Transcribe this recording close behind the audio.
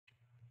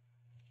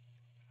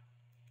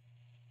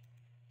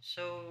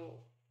So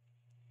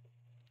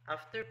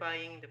after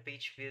buying the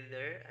page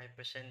builder I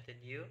presented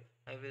you,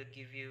 I will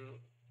give you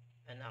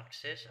an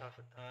access of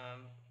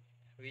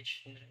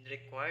which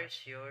requires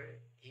your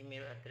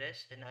email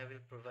address, and I will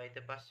provide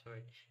the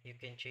password. You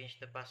can change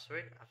the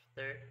password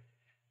after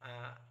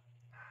uh,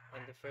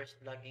 on the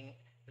first login.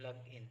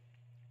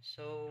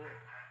 So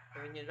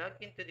when you log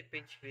into the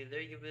page builder,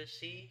 you will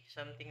see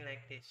something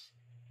like this,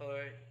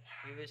 or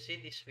you will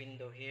see this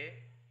window here.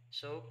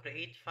 So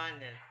create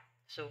funnel.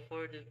 So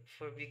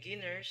for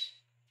beginners,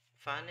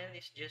 funnel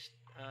is just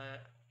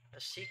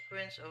a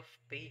sequence of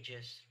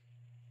pages.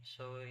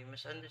 So you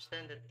must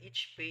understand that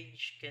each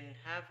page can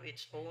have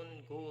its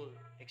own goal.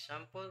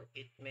 Example,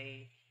 it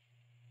may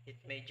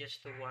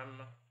just to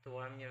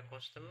warm your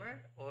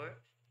customer, or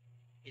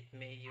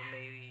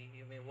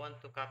you may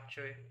want to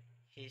capture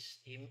his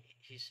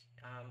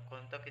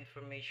contact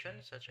information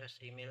such as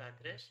email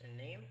address and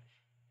name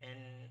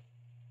and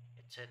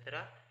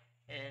etc.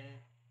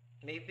 And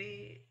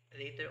maybe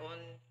later on,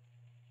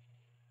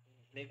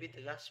 maybe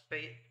the last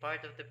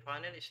part of the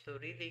funnel is to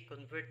really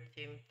convert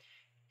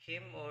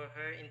him or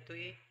her into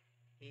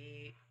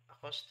a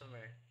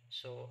customer.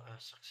 So a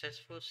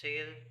successful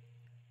sale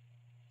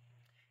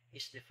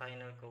is the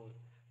final goal.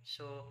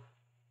 So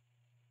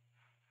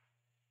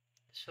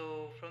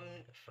so from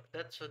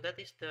that so that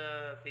is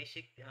the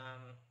basic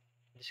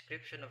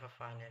description of a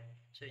funnel.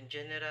 So in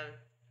general,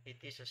 it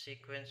is a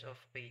sequence of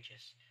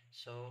pages.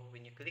 So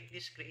when you click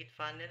this create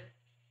funnel,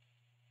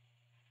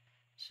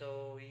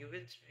 so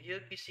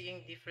you'll be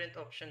seeing different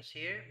options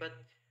here, but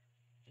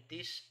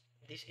this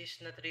this is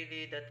not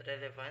really that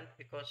relevant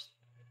because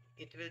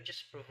it will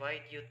just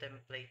provide you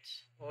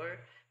templates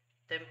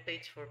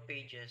for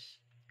pages.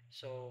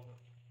 So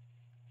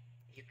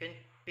you can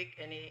pick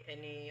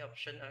any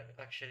option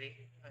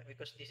actually,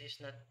 because this is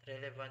not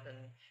relevant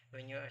and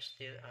when you are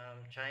still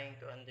trying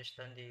to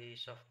understand the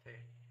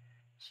software.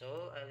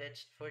 So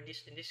let's for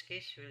this in this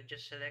case we'll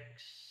just select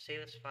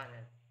sales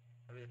funnel.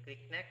 I will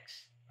click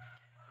next.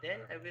 Then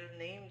I will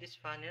name this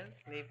funnel.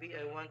 Maybe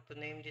I want to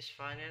name this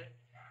funnel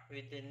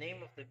with the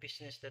name of the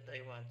business that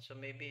I want. So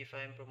maybe if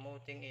I'm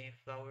promoting a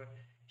flower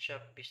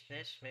shop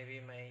business, maybe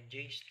my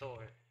J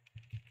Store,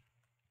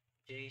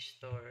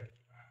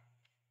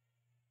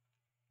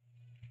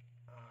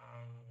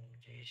 um,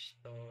 J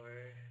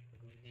Store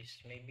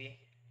goodies,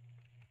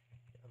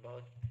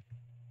 about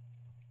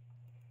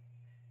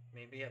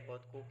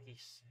about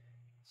cookies.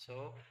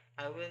 So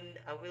I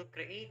will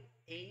create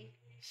a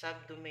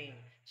subdomain.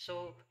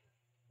 So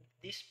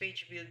this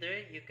page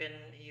builder, you can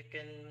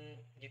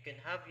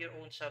have your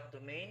own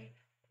subdomain,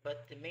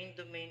 but the main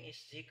domain is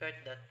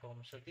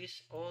zcart.com. So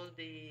this all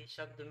the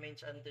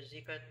subdomains under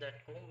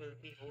zcart.com will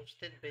be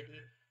hosted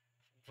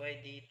by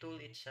the tool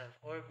itself,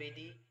 or by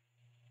the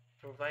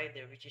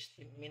provider, which is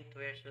the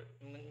Mintware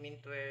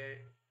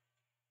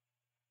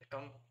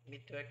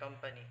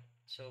company.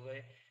 So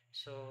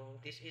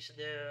this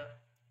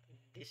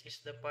is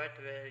the part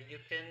where you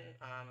can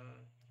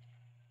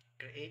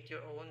create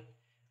your own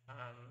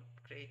um,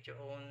 create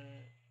your own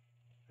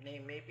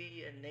name,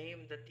 maybe a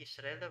name that is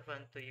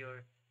relevant to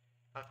your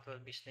actual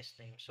business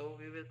name. So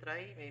we will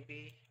try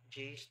maybe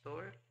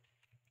JStore,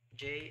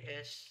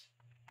 JS.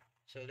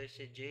 So let's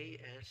say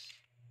JS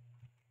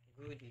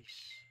goodies.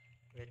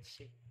 Let's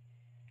see.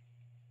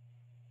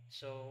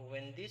 So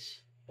when this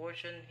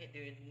portion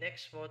the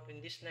next button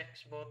when this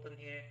next button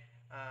here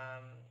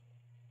um,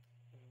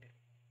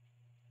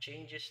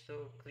 changes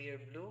to clear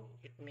blue,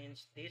 it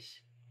means this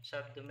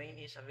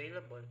subdomain is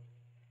available.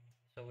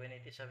 So when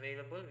it is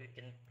available, we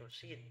can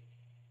proceed.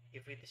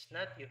 If it is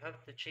not, you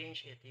have to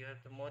change it. You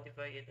have to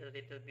modify it a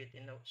little bit,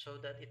 so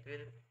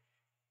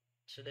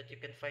that you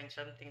can find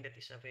something that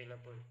is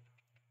available.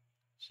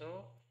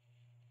 So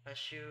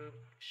if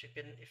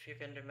you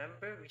can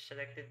remember, we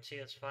selected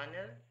sales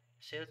funnel.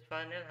 Sales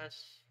funnel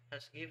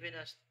has given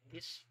us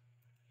this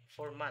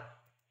format,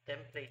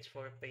 templates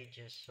for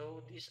pages.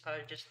 So these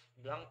are just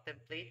blank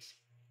templates.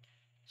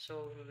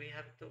 So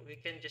we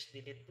can just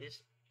delete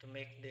this to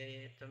make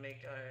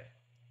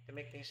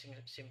things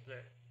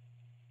simpler.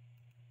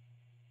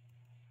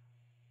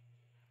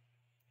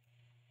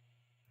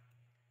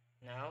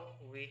 Now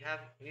we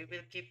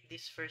will keep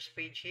this first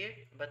page here,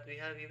 but we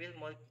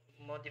will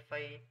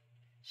modify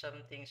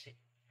some things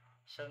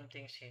some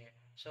things here.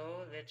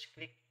 So let's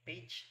click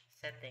page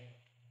setting.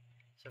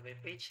 So by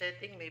page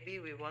setting, maybe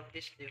we want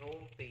this the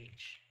home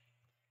page.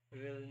 We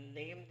will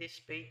name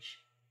this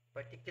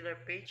particular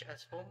page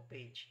as home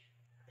page,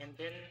 and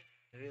then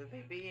we'll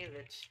maybe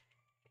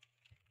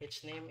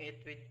let's name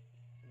it with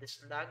the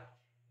slug.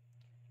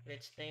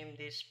 Let's name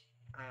this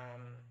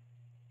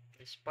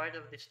part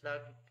of the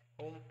slug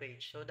home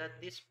page, so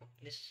that this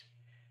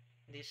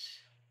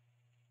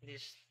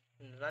this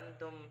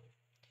random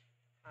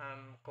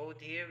code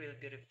here will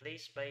be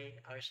replaced by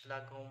our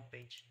slug home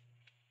page.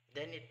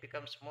 Then it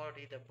becomes more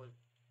readable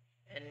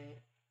and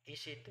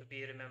easy to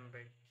be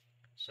remembered.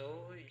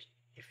 So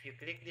if you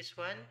click this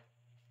one,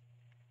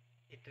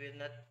 it will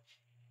not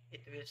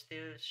it will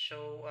still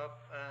show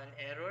up an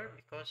error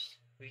because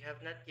we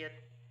have not yet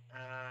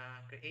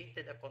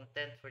created a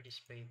content for this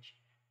page.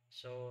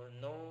 So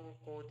no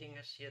coding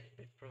has yet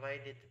been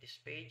provided to this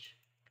page.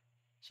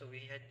 So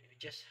we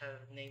just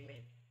have name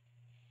it.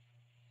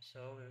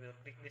 So we will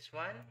click this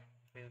one,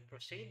 we'll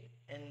proceed,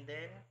 and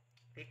then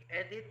click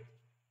edit.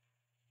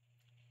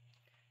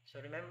 So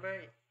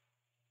remember,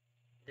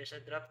 there's a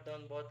drop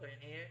down button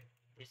here.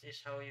 This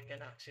is how you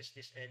can access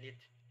this edit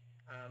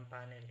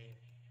panel here.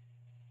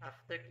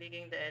 After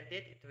clicking the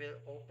edit, it will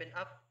open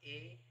up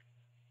a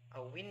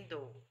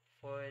window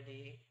for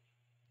the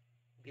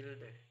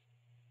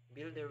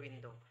builder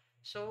window.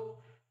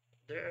 So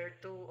there are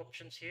two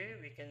options here.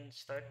 We can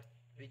start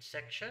with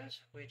sections,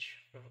 which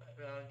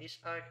these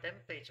are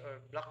templates or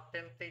block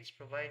templates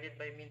provided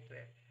by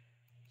Mintware.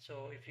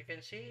 So if you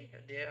can see,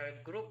 there are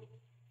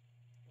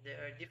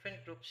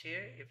different groups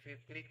here. If you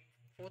click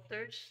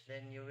footers,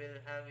 then you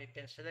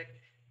can select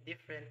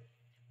different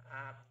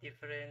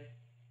different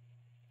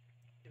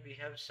we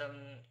have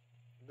some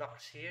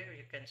blocks here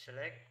you can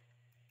select.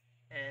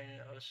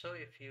 And also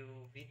if you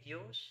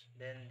videos,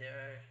 then there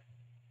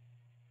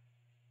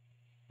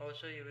are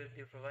also you will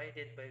be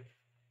provided by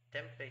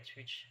templates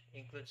which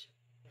includes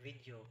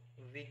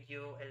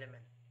video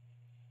element.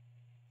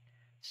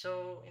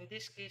 So in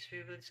this case we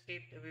will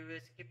skip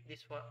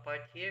this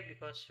part here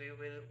because we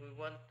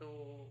want to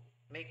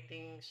make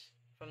things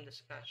from the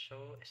scratch.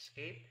 So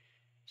escape,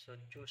 so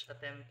choose a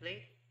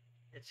template,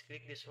 let's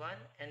click this one,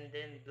 and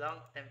then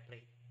blank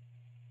template.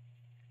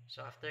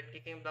 So after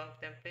clicking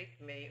blank template,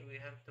 we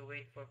have to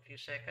wait for a few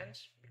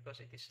seconds because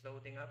it is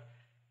loading up.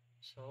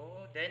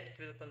 So then it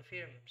will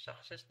confirm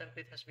success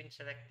template has been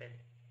selected.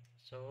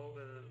 So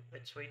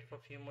let's wait for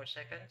a few more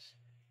seconds.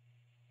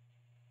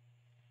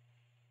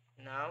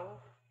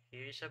 Now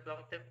here is a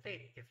blank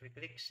template. If we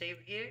click save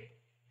here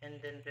and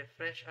then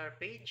refresh our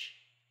page,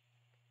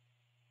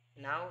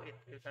 now it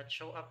will not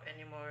show up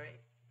anymore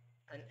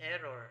an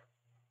error.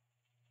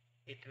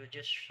 It will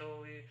just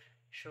show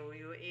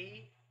you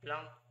a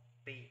blank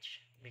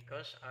page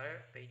because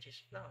our page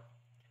is blank.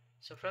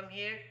 So from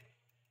here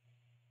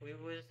we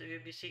will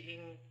be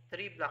seeing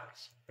three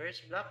blocks.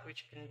 First block,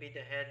 which can be the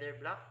header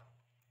block,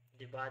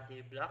 the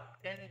body block,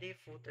 and the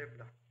footer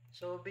block.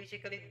 So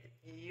basically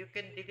you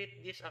can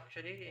delete this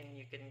actually, and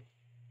you can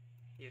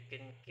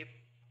keep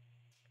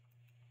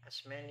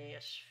as many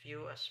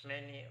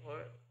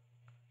or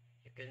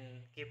you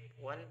can keep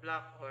one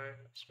block or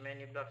as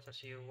many blocks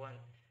as you want.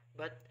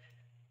 But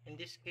in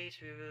this case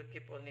we will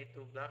keep only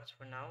two blocks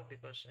for now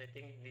because I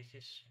think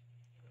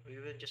we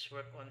will just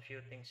work on few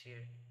things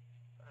here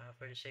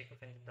for the sake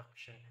of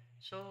introduction.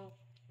 So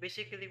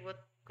basically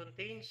what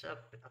contains a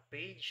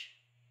page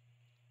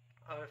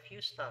are a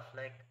few stuff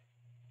like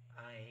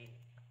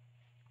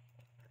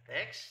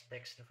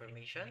text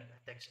information,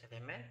 a text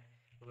element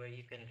where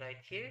you can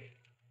write here,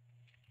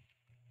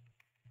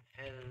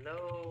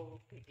 hello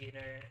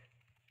beginner,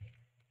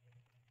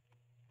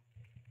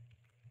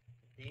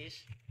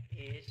 this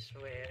is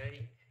where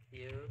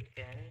you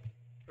can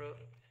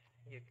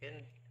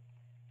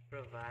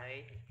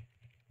provide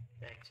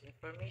text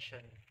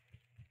information.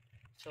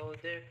 So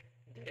there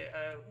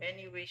are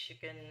many ways you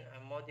can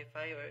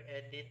modify or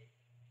edit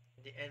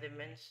the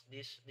elements,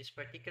 this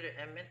particular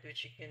element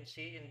which you can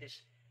see in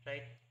this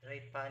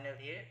right panel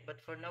here.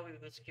 But for now we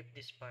will skip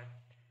this part.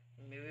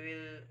 We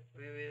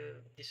will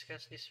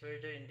discuss this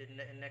further in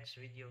the next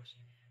videos.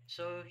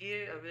 So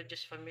here I will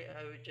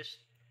just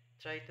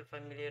try to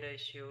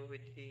familiarize you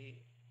with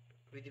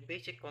the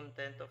basic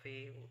content of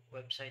a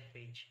website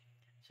page.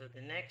 So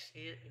the next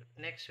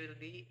will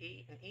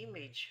be an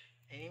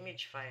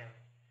image file.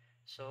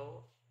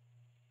 So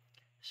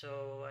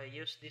I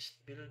used this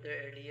builder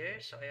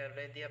earlier, so I have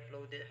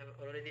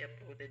already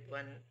uploaded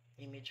one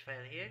image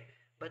file here.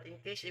 But in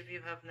case if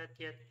you have not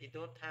yet, you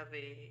don't have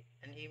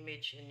an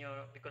image in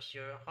because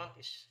your account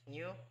is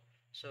new,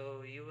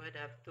 so you would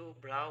have to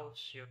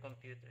browse your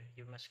computer.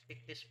 You must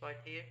click this part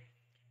here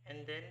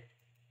and then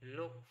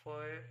look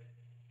for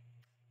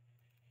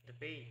the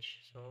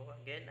page. So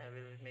again, I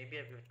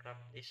will crop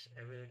this.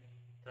 I will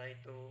try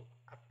to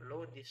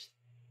upload this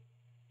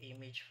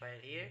image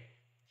file here,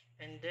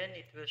 and then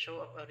it will show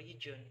up a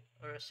region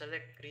or a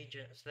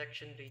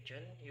selection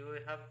region. You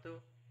will have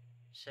to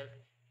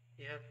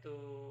you have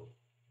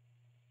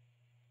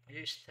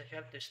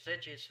to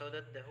stretch it so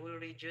that the whole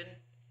region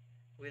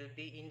will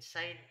be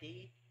inside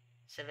the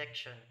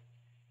selection.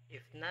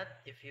 If not,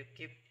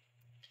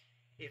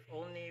 if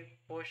only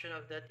portion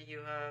of that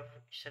you have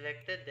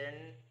selected,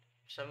 then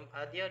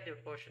the other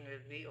portion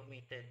will be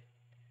omitted.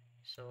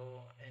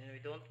 So, and we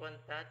don't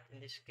want that in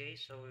this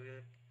case, so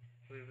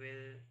we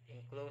will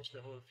enclose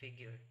the whole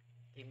figure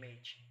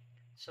image.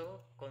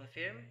 So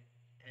confirm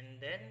and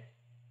then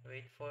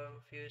wait for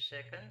a few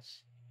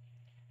seconds,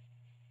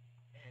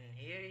 and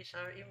here is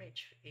our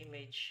image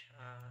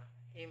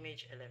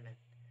element.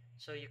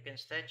 So you can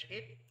stretch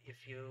it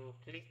if you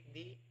click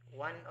the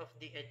one of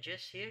the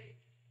edges here,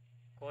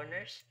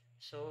 corners.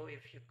 So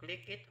if you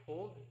click it,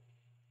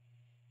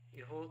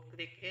 you hold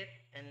click it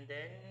and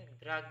then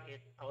drag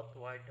it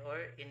outward or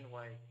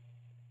inward.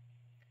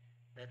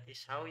 That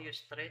is how you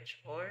stretch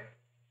or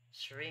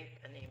shrink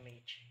an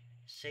image.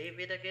 Save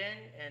it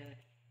again and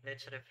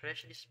let's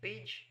refresh this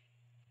page.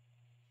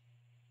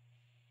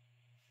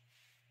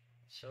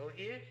 So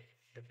here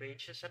the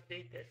page is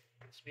updated.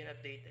 It's been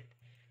updated.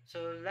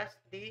 So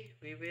lastly,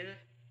 we will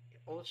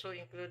also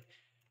include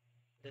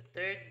the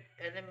third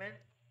element,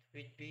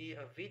 would be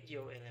a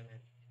video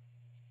element.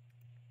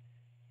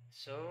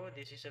 So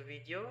this is a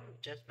video,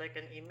 just like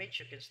an image.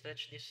 You can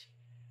stretch this.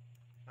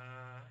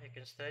 You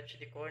can stretch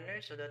the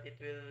corner so that it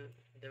will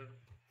the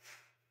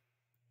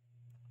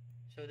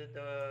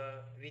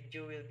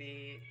video will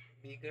be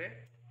bigger.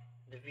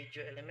 The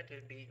video element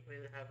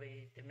will have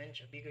a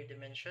bigger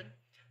dimension.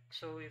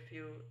 So if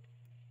you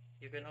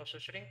can also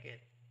shrink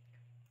it.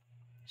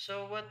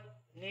 So what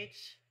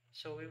needs?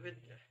 So we would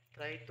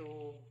try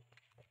to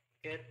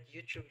get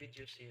YouTube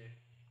videos here.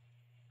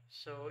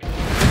 So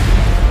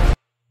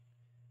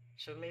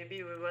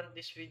maybe we want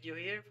this video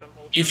here from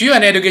Open. If you're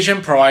an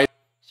education provider,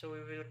 so we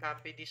will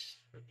copy this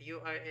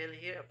URL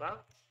here above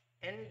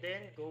and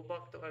then go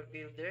back to our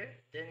builder,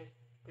 then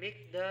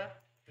click the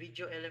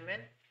video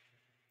element,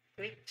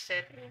 click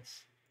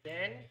settings,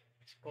 then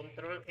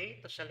Control A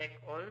to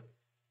select all,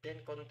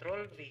 then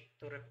Control V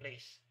to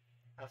replace.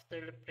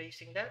 After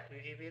replacing that,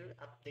 we will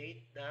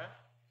update the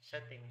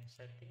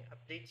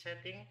update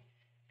setting,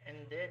 and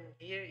then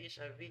here is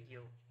our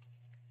video.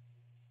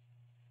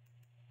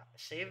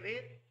 Save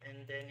it,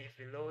 and then if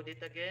we load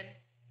it again,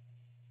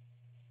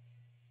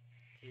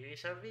 here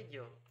is our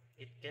video.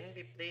 It can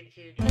be played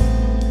here.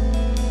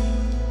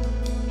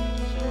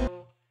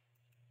 So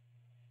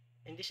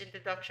in this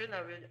introduction,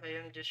 I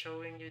am just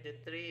showing you the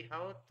very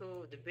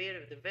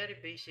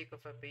basic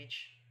of a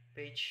page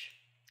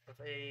of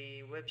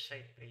a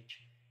website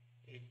page.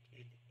 It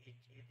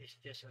is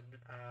just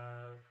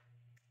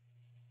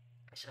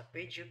it's a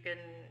page you can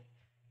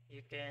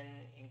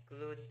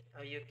include,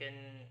 you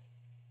can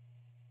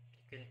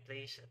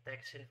place a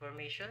text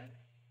information,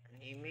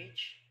 an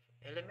image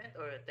element,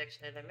 or a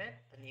text element,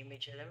 an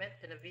image element,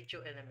 and a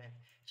video element.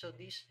 So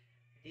these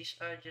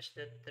are just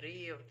the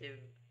three of the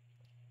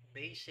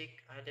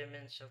basic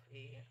elements of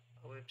a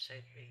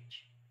website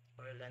page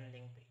or a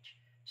landing page.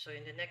 So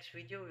in the next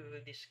video, we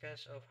will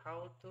discuss of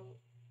how to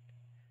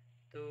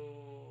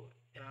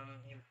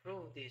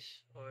improve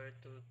this, or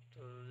to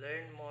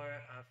learn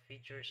more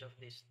features of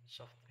this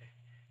software.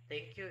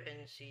 Thank you,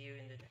 and see you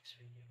in the next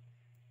video.